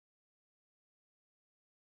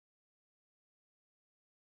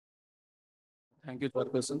Thank you,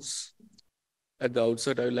 chairpersons. At the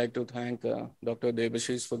outset, I would like to thank Dr.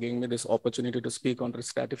 Debashish for giving me this opportunity to speak on risk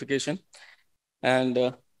stratification. And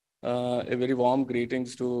a very warm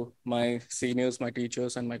greetings to my seniors, my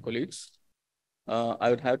teachers, and my colleagues. I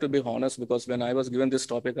would have to be honest because when I was given this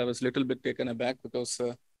topic, I was a little bit taken aback because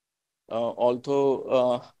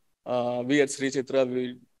although we at Sri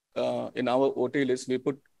Chitra, in our OT list, we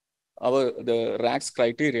put the RACS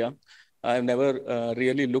criteria. I've never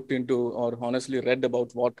really looked into or honestly read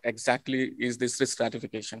about what exactly is this risk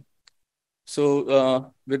stratification.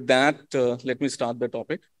 So with that, let me start the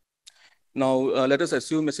topic. Now, let us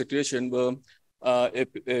assume a situation where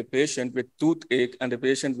a patient with toothache and a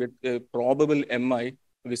patient with a probable MI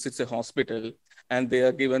visits a hospital and they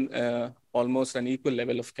are given almost an equal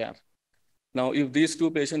level of care. Now, if these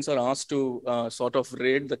two patients are asked to sort of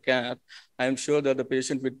rate the care, I'm sure that the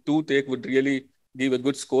patient with toothache would really give a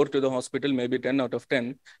good score to the hospital, maybe 10 out of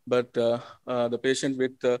 10. But the patient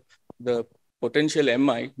with the potential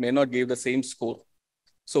MI may not give the same score.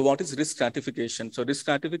 So what is risk stratification? So risk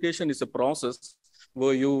stratification is a process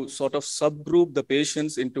where you sort of subgroup the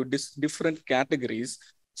patients into different categories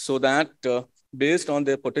so that based on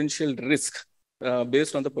their potential risk,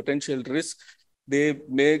 they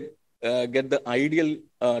may get the ideal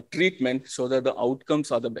treatment so that the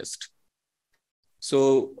outcomes are the best.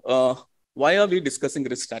 So why are we discussing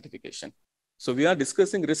risk stratification? So we are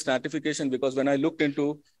discussing risk stratification because when I looked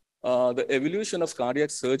into the evolution of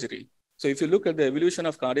cardiac surgery, so if you look at the evolution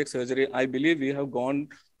of cardiac surgery, I believe we have gone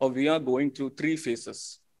or we are going through three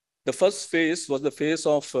phases. The first phase was the phase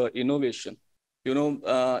of innovation. You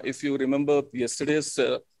know, if you remember yesterday's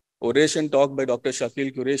oration talk by Dr.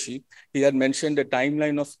 Shakil Qureshi, he had mentioned a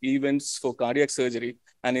timeline of events for cardiac surgery.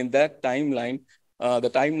 And in that timeline, the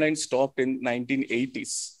timeline stopped in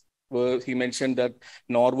 1980s, where he mentioned that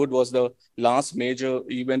Norwood was the last major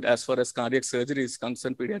event as far as cardiac surgery is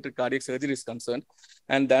concerned, pediatric cardiac surgery is concerned.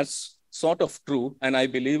 And that's sort of true. And I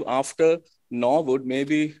believe after Norwood,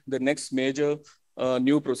 maybe the next major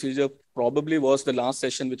new procedure probably was the last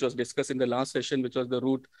session, which was discussed in the last session, which was the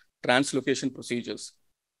root translocation procedures.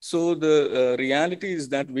 So the reality is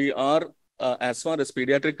that we are, as far as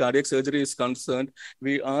pediatric cardiac surgery is concerned,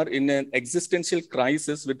 we are in an existential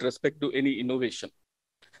crisis with respect to any innovation.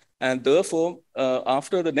 And therefore,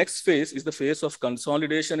 after the next phase is the phase of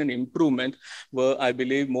consolidation and improvement, where I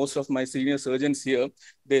believe most of my senior surgeons here,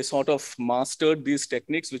 they sort of mastered these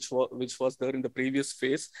techniques, which was there in the previous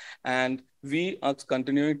phase. And we are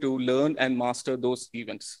continuing to learn and master those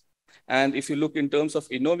events. And if you look in terms of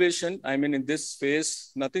innovation, I mean, in this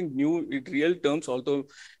phase, nothing new in real terms, although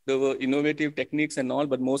there were innovative techniques and all,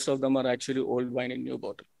 but most of them are actually old wine in new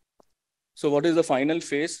bottle. So what is the final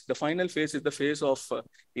phase? The final phase is the phase of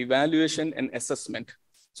evaluation and assessment.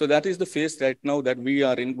 So that is the phase right now that we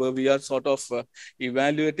are in, where we are sort of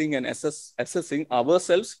evaluating and assessing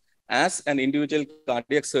ourselves as an individual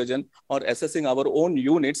cardiac surgeon or assessing our own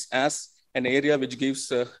units as an area which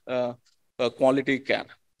gives quality care.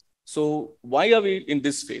 So why are we in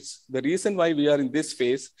this phase? The reason why we are in this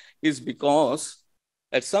phase is because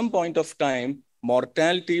at some point of time,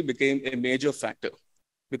 mortality became a major factor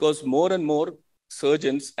because more and more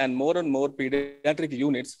surgeons and more pediatric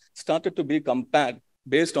units started to be compared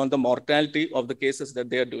based on the mortality of the cases that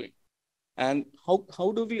they are doing. And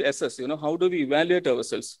how do we assess, how do we evaluate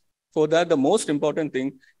ourselves? For that, the most important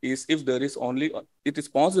thing is if there is only, it is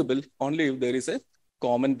possible only if there is a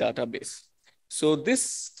common database. So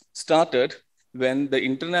this started when the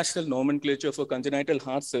international nomenclature for congenital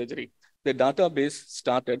heart surgery, the database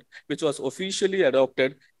started, which was officially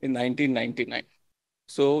adopted in 1999.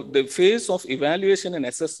 So the phase of evaluation and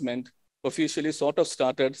assessment officially sort of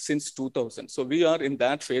started since 2000. So we are in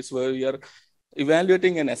that phase where we are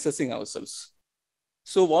evaluating and assessing ourselves.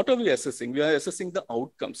 So what are we assessing? We are assessing the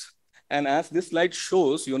outcomes. And as this slide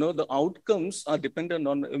shows, the outcomes are dependent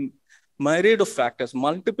on a myriad of factors,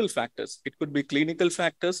 multiple factors. It could be clinical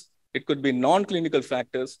factors. It could be non-clinical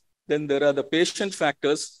factors. Then there are the patient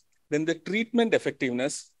factors, then the treatment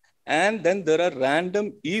effectiveness, and then there are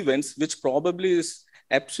random events, which probably is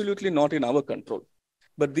absolutely not in our control.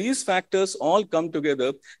 But these factors all come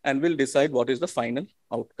together and will decide what is the final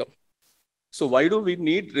outcome. So why do we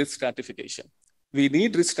need risk stratification? We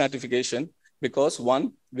need risk stratification because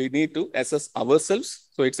one, we need to assess ourselves.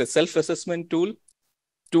 So it's a self-assessment tool.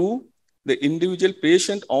 Two, the individual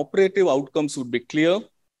patient operative outcomes would be clear.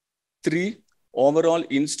 Three, overall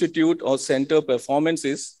institute or center performance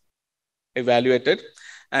is evaluated.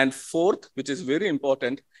 And fourth, which is very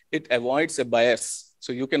important, it avoids a bias.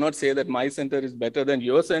 So you cannot say that my center is better than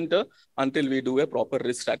your center until we do a proper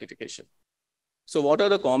risk stratification. So what are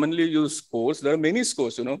the commonly used scores? There are many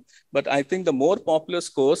scores, but I think the more popular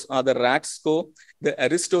scores are the RAC score, the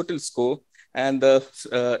Aristotle score, and the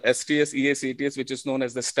STS EACTS, which is known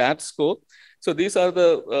as the STAT score. So these are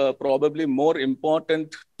the probably more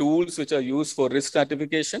important tools which are used for risk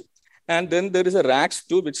stratification. And then there is a RACS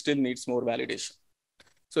too, which still needs more validation.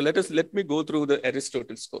 So let me go through the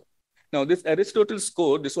Aristotle score. Now, this Aristotle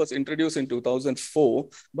score, this was introduced in 2004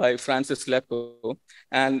 by Francis Lecco,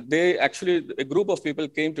 and they actually, a group of people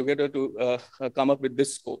came together to come up with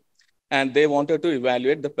this score. And they wanted to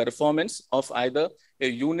evaluate the performance of either a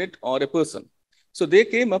unit or a person. So they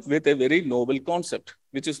came up with a very novel concept,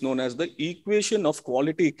 which is known as the equation of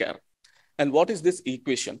quality care. And what is this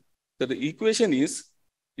equation? So the equation is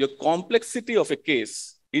your complexity of a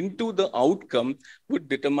case into the outcome would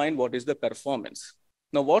determine what is the performance.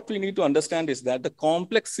 Now, what we need to understand is that the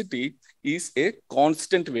complexity is a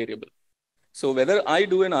constant variable. So whether I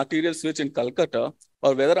do an arterial switch in Calcutta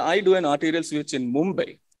or whether I do an arterial switch in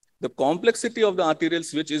Mumbai, the complexity of the arterial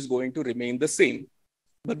switch is going to remain the same,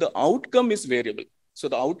 but the outcome is variable. So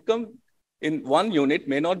the outcome in one unit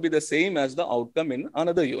may not be the same as the outcome in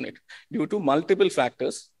another unit due to multiple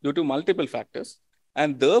factors,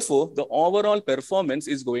 and therefore the overall performance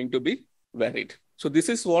is going to be varied. So this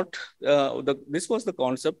is what, this was the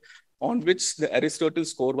concept on which the Aristotle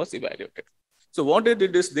score was evaluated. So what they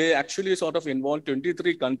did is they actually sort of involved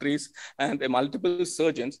 23 countries and multiple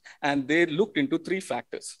surgeons, and they looked into 3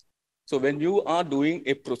 factors. So when you are doing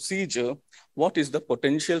a procedure, what is the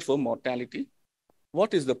potential for mortality?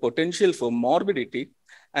 What is the potential for morbidity?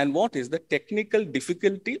 And what is the technical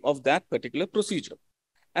difficulty of that particular procedure?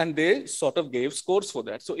 And they sort of gave scores for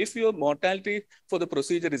that. So if your mortality for the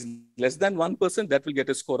procedure is less than 1%, that will get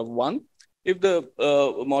a score of 1. If the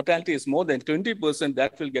mortality is more than 20%,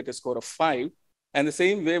 that will get a score of 5. And the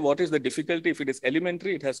same way, what is the difficulty? If it is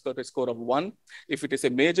elementary, it has got a score of 1. If it is a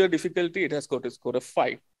major difficulty, it has got a score of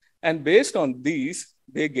 5. And based on these,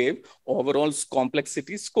 they gave overall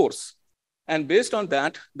complexity scores. And based on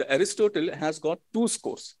that, the Aristotle has got 2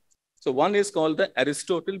 scores. So one is called the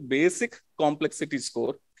Aristotle Basic Complexity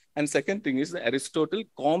Score. And second thing is the Aristotle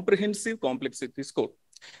Comprehensive Complexity Score.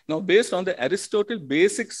 Now, based on the Aristotle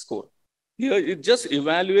Basic Score, here it just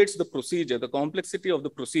evaluates the procedure, the complexity of the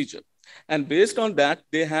procedure. And based on that,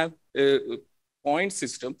 they have a point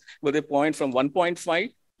system where they point from 1.5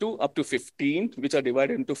 to up to 15, which are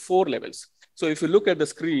divided into 4 levels. So if you look at the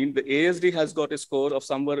screen, the ASD has got a score of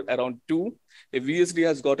somewhere around 2. A VSD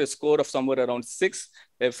has got a score of somewhere around 6.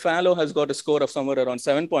 A Fallow has got a score of somewhere around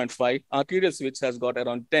 7.5. Arterial switch has got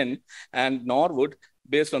around 10. And Norwood,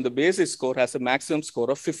 based on the basis score, has a maximum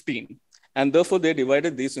score of 15. And therefore, they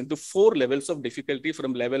divided these into 4 levels of difficulty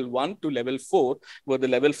from level 1 to level 4, where the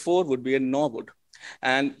level 4 would be a Norwood.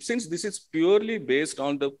 And since this is purely based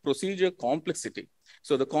on the procedure complexity,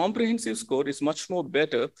 so the comprehensive score is much more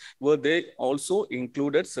better, where they also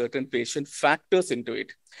included certain patient factors into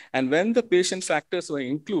it. And when the patient factors were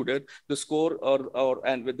included, the score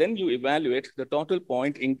and then you evaluate, the total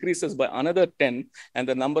point increases by another 10, and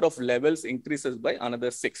the number of levels increases by another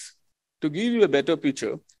 6. To give you a better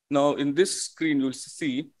picture, now in this screen, you'll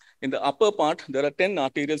see in the upper part, there are 10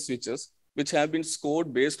 arterial switches, which have been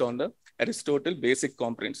scored based on the Aristotle Basic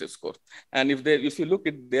Comprehensive Score. And if you look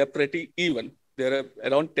at, they are pretty even. There are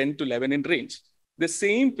around 10 to 11 in range. The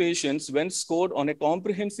same patients, when scored on a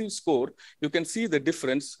comprehensive score, you can see the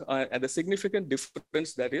difference and the significant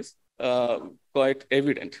difference that is quite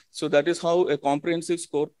evident. So that is how a comprehensive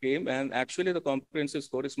score came. And actually, the comprehensive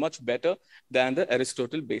score is much better than the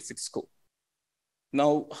Aristotle Basic Score.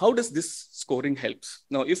 Now, how does this scoring helps?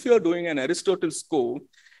 Now, if you are doing an Aristotle score,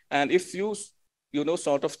 and if you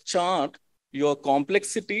sort of chart your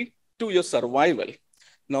complexity to your survival,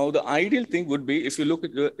 now, the ideal thing would be, if you look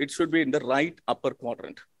at it, should be in the right upper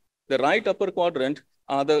quadrant. The right upper quadrant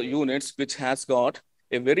are the units which has got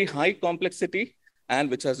a very high complexity and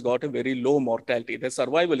which has got a very low mortality. The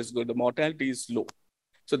survival is good, the mortality is low.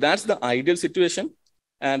 So that's the ideal situation.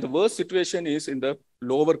 And the worst situation is in the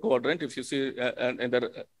lower quadrant, if you see in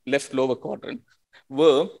the left lower quadrant,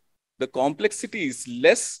 where the complexity is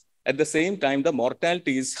less, at the same time, the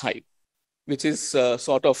mortality is high, which is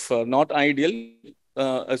sort of not ideal.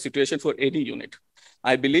 A situation for any unit.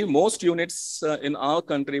 I believe most units in our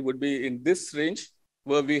country would be in this range,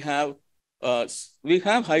 where we have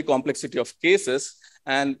high complexity of cases,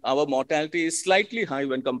 and our mortality is slightly high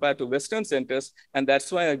when compared to Western centers, and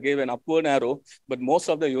that's why I gave an upward arrow. But most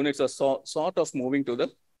of the units are sort of moving to the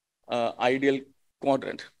ideal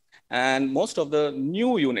quadrant, and most of the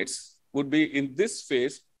new units would be in this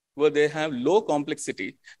phase, where they have low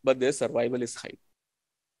complexity, but their survival is high.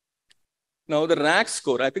 Now, the RAC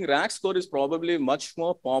score, I think RAC score is probably much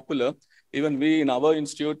more popular. Even we in our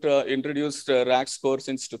institute introduced RAC score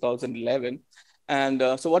since 2011. And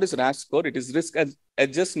so what is RAC score? It is risk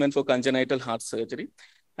adjustment for congenital heart surgery.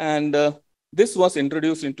 And this was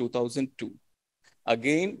introduced in 2002.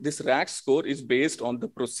 Again, this RAC score is based on the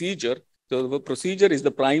procedure. So the procedure is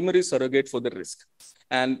the primary surrogate for the risk.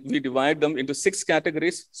 And we divide them into 6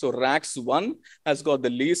 categories. So RACS1 has got the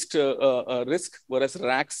least risk, whereas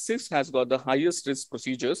RACS6 has got the highest risk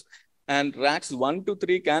procedures. And RACS1 to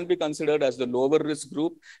 3 can be considered as the lower risk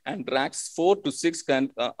group, and RACS4 to 6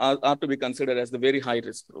 are to be considered as the very high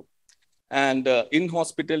risk group. And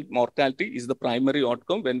in-hospital mortality is the primary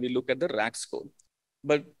outcome when we look at the RAC score.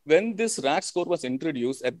 But when this RAC score was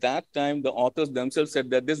introduced, at that time, the authors themselves said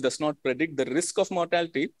that this does not predict the risk of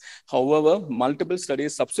mortality. However, multiple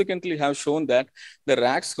studies subsequently have shown that the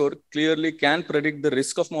RAC score clearly can predict the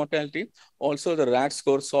risk of mortality. Also, the RAC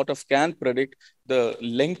score sort of can predict the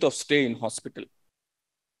length of stay in hospital.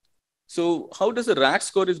 So how does the RAC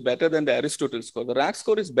score is better than the Aristotle score? The RAC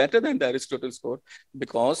score is better than the Aristotle score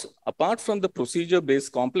because apart from the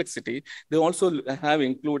procedure-based complexity, they also have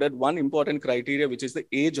included one important criteria, which is the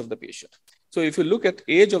age of the patient. So if you look at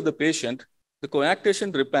age of the patient, the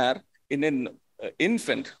coarctation repair in an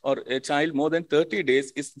infant or a child more than 30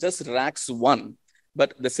 days is just RACS1,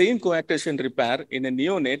 but the same coarctation repair in a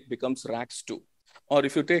neonate becomes RACS2. Or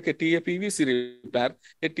if you take a TAPVC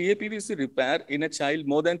repair in a child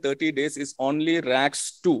more than 30 days is only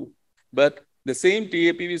RACS2, but the same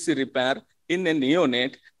TAPVC repair in a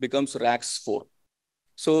neonate becomes RACS4.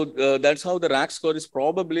 So that's how the RAC score is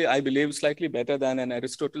probably, I believe, slightly better than an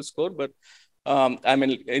Aristotle score, but I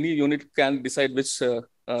mean, any unit can decide which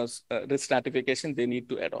risk stratification they need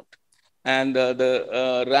to adopt. And the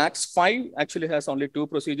RACS5 actually has only 2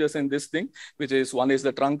 procedures in this thing, which is one is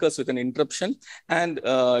the truncus with an interruption, and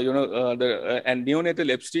and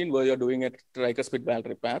neonatal Epstein, where you're doing a tricuspid valve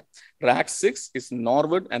repair. RACS6 is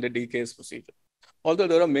Norwood and a DKS procedure. Although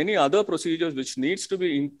there are many other procedures which needs to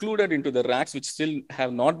be included into the RACs, which still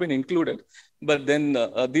have not been included, but then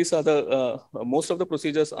these are the, most of the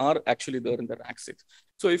procedures are actually there in the RAC6.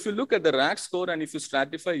 So if you look at the RAC score and if you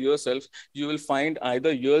stratify yourself, you will find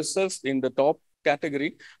either yourself in the top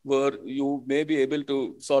category where you may be able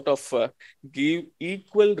to sort of give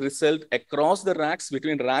equal result across the RACs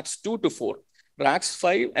between RACs2 to 4.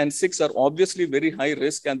 RACs5 and 6 are obviously very high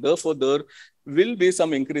risk, and therefore there will be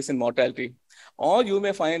some increase in mortality. Or you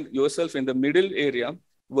may find yourself in the middle area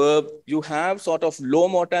where you have sort of low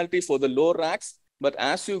mortality for the low RACs, but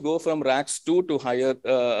as you go from RACs2 to higher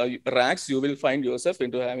RACs, you will find yourself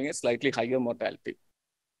into having a slightly higher mortality.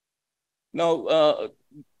 Now,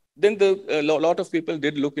 then a lot of people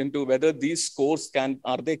did look into whether these scores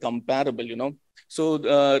are they comparable, you know. So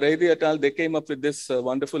Reddy et al., they came up with this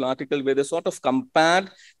wonderful article where they sort of compared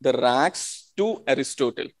the RACs to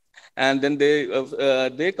Aristotle. And then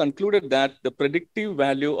they concluded that the predictive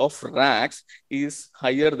value of RACs is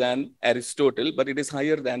higher than Aristotle, but it is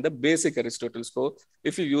higher than the basic Aristotle score.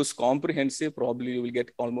 If you use comprehensive, probably you will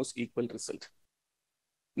get almost equal result.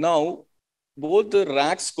 Now, both the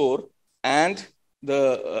RAC score and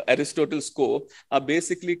the Aristotle score are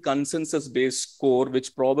basically consensus-based score,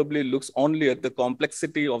 which probably looks only at the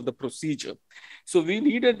complexity of the procedure. So we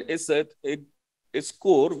needed a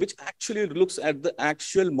score which actually looks at the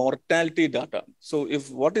actual mortality data. So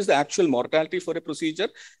what is the actual mortality for a procedure?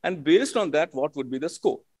 And based on that, what would be the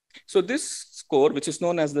score? So this score, which is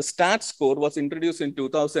known as the STAT score, was introduced in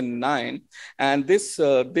 2009. And this,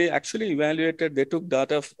 they actually evaluated, they took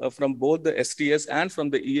data from both the STS and from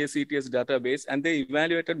the EACTS database, and they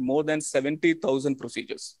evaluated more than 70,000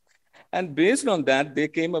 procedures. And based on that, they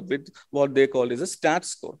came up with what they call is a STAT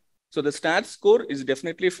score. So the STAT score is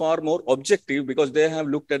definitely far more objective because they have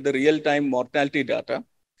looked at the real-time mortality data.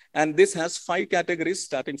 And this has 5 categories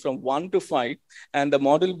starting from 1 to 5. And the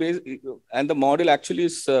model actually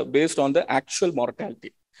is based on the actual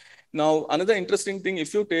mortality. Now, another interesting thing,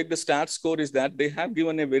 if you take the STAT score, is that they have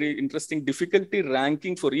given a very interesting difficulty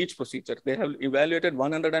ranking for each procedure. They have evaluated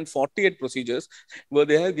 148 procedures where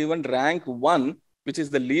they have given rank 1, which is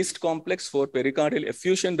the least complex for pericardial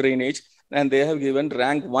effusion drainage. And they have given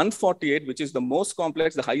rank 148, which is the most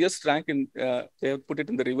complex, the highest rank in, they have put it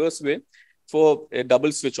in the reverse way for a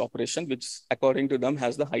double switch operation, which according to them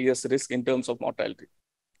has the highest risk in terms of mortality.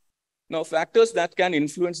 Now, factors that can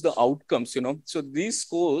influence the outcomes, you know. So these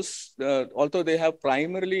scores, although they have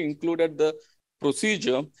primarily included the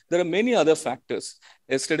procedure, there are many other factors.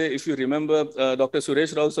 Yesterday, if you remember, Dr.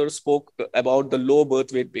 Suresh Rao sir spoke about the low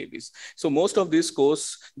birth weight babies. So most of these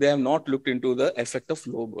scores, they have not looked into the effect of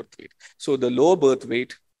low birth weight. So the low birth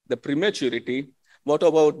weight, the prematurity, What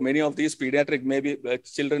about many of these pediatric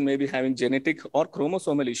children may be having genetic or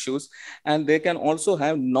chromosomal issues, and they can also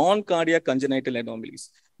have non-cardiac congenital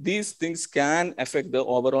anomalies. These things can affect the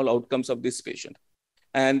overall outcomes of this patient.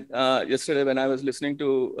 And yesterday, when I was listening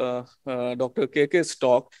to Dr. KK's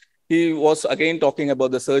talk, he was again talking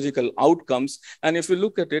about the surgical outcomes. And if you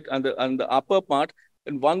look at it on the upper part,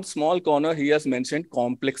 in one small corner, he has mentioned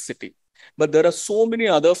complexity. But there are so many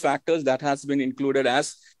other factors that has been included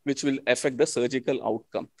as which will affect the surgical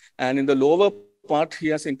outcome. And in the lower part, he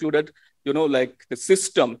has included, like the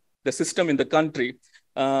system in the country,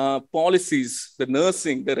 policies, the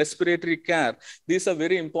nursing, the respiratory care. These are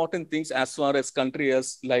very important things as far as country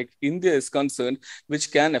as like India is concerned,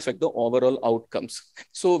 which can affect the overall outcomes.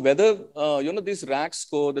 So whether, this RAC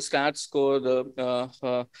score, the STAT score,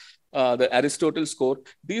 the Aristotle score,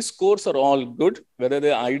 these scores are all good. Whether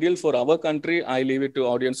they're ideal for our country, I leave it to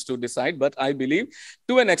audience to decide. But I believe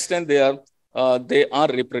to an extent they are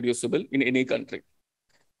reproducible in any country.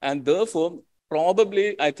 And therefore,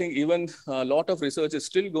 probably, I think even a lot of research is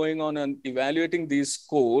still going on and evaluating these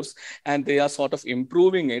scores, and they are sort of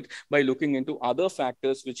improving it by looking into other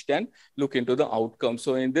factors which can look into the outcome.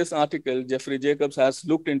 So in this article, Jeffrey Jacobs has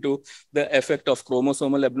looked into the effect of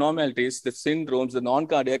chromosomal abnormalities, the syndromes, the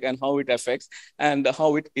non-cardiac, and how it affects and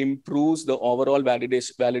how it improves the overall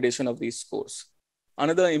validation of these scores.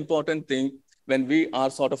 Another important thing when we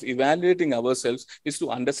are sort of evaluating ourselves is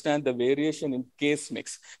to understand the variation in case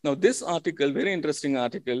mix. Now, this article, very interesting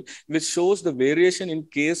article, which shows the variation in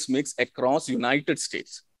case mix across United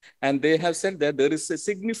States. And they have said that there is a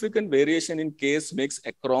significant variation in case mix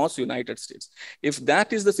across United States. If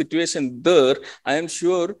that is the situation there, I am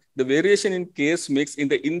sure the variation in case mix in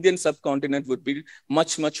the Indian subcontinent would be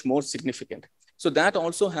much, much more significant. So that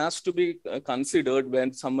also has to be considered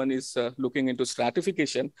when someone is looking into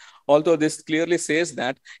stratification, although this clearly says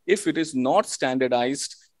that if it is not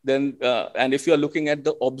standardized, then, and if you are looking at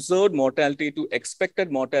the observed mortality to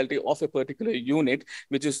expected mortality of a particular unit,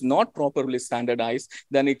 which is not properly standardized,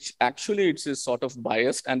 then it is sort of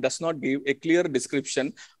biased and does not give a clear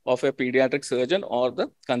description of a pediatric surgeon or the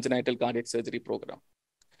congenital cardiac surgery program.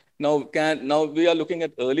 Now we are looking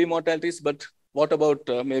at early mortalities, but what about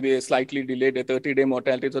maybe a slightly delayed 30-day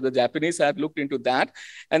mortality? So the Japanese had looked into that,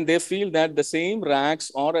 and they feel that the same RACS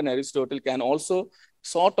or an Aristotle can also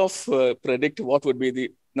sort of predict what would be the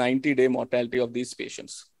 90-day mortality of these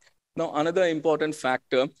patients. Now, another important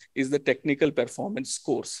factor is the technical performance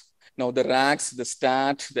scores. Now, the RACS, the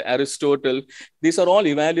STAT, the Aristotle, these are all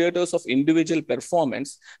evaluators of individual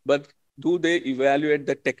performance, but do they evaluate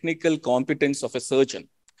the technical competence of a surgeon?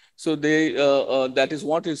 So that is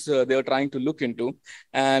what they are trying to look into.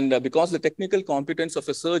 And because the technical competence of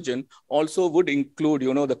a surgeon also would include,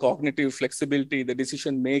 the cognitive flexibility, the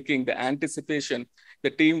decision-making, the anticipation,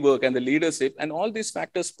 the teamwork, and the leadership, and all these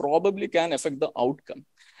factors probably can affect the outcome.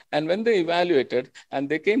 And when they evaluated, and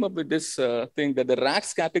they came up with this thing that the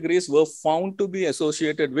RACS categories were found to be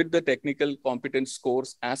associated with the technical competence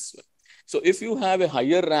scores as well. So if you have a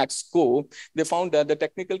higher RAC score, they found that the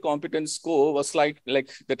technical competence score was like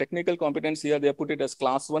the technical competence here, they put it as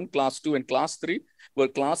class 1, class 2, and class 3, where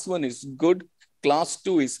class 1 is good, class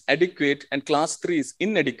 2 is adequate, and class 3 is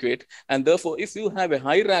inadequate. And therefore, if you have a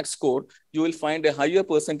high RAC score, you will find a higher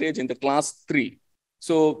percentage in the class 3.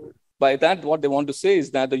 So by that, what they want to say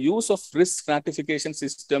is that the use of risk stratification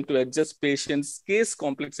system to adjust patients' case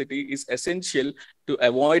complexity is essential to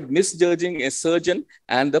avoid misjudging a surgeon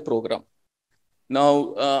and the program.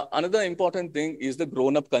 Now, another important thing is the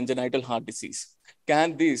grown-up congenital heart disease.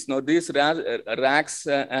 Can these RACS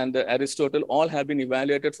and Aristotle all have been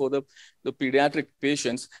evaluated for the pediatric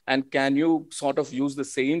patients? And can you sort of use the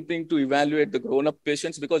same thing to evaluate the grown-up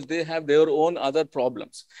patients? Because they have their own other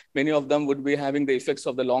problems. Many of them would be having the effects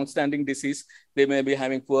of the long-standing disease. They may be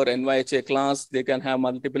having poor NYHA class. They can have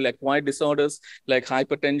multiple acquired disorders like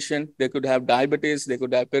hypertension. They could have diabetes. They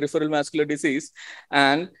could have peripheral vascular disease.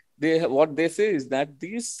 And what they say is that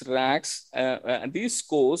these RACS and these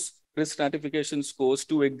scores, risk stratification scores,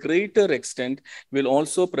 to a greater extent will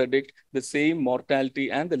also predict the same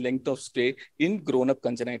mortality and the length of stay in grown-up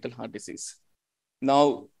congenital heart disease.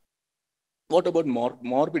 Now, what about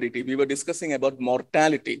morbidity? We were discussing about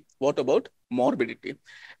mortality. What about morbidity?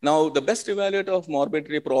 Now, the best evaluator of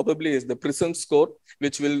morbidity probably is the PRISM score,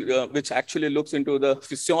 which actually looks into the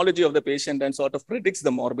physiology of the patient and sort of predicts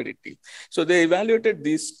the morbidity. So they evaluated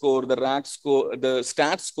this score, the RAC score, the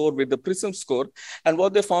STAT score with the PRISM score. And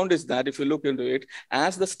what they found is that if you look into it,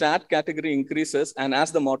 as the STAT category increases and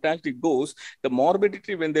as the mortality goes, the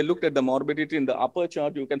morbidity, when they looked at the morbidity in the upper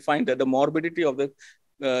chart, you can find that the morbidity of the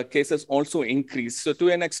cases also increase. So to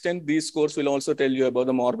an extent, these scores will also tell you about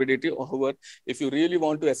the morbidity. However, if you really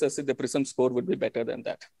want to assess it, the PRISM score would be better than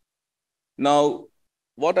that. Now,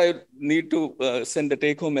 what I need to send the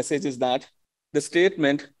take-home message is that the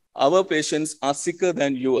statement, our patients are sicker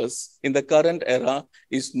than yours in the current era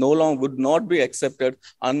is no longer, would not be accepted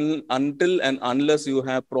until and unless you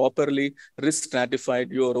have properly risk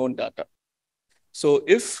stratified your own data. So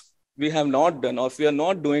if we have not done, or if we are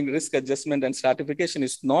not doing risk adjustment and stratification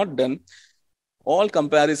is not done, all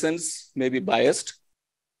comparisons may be biased.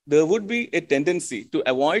 There would be a tendency to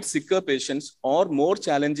avoid sicker patients or more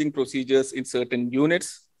challenging procedures in certain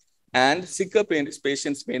units, and sicker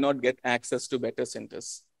patients may not get access to better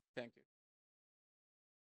centers.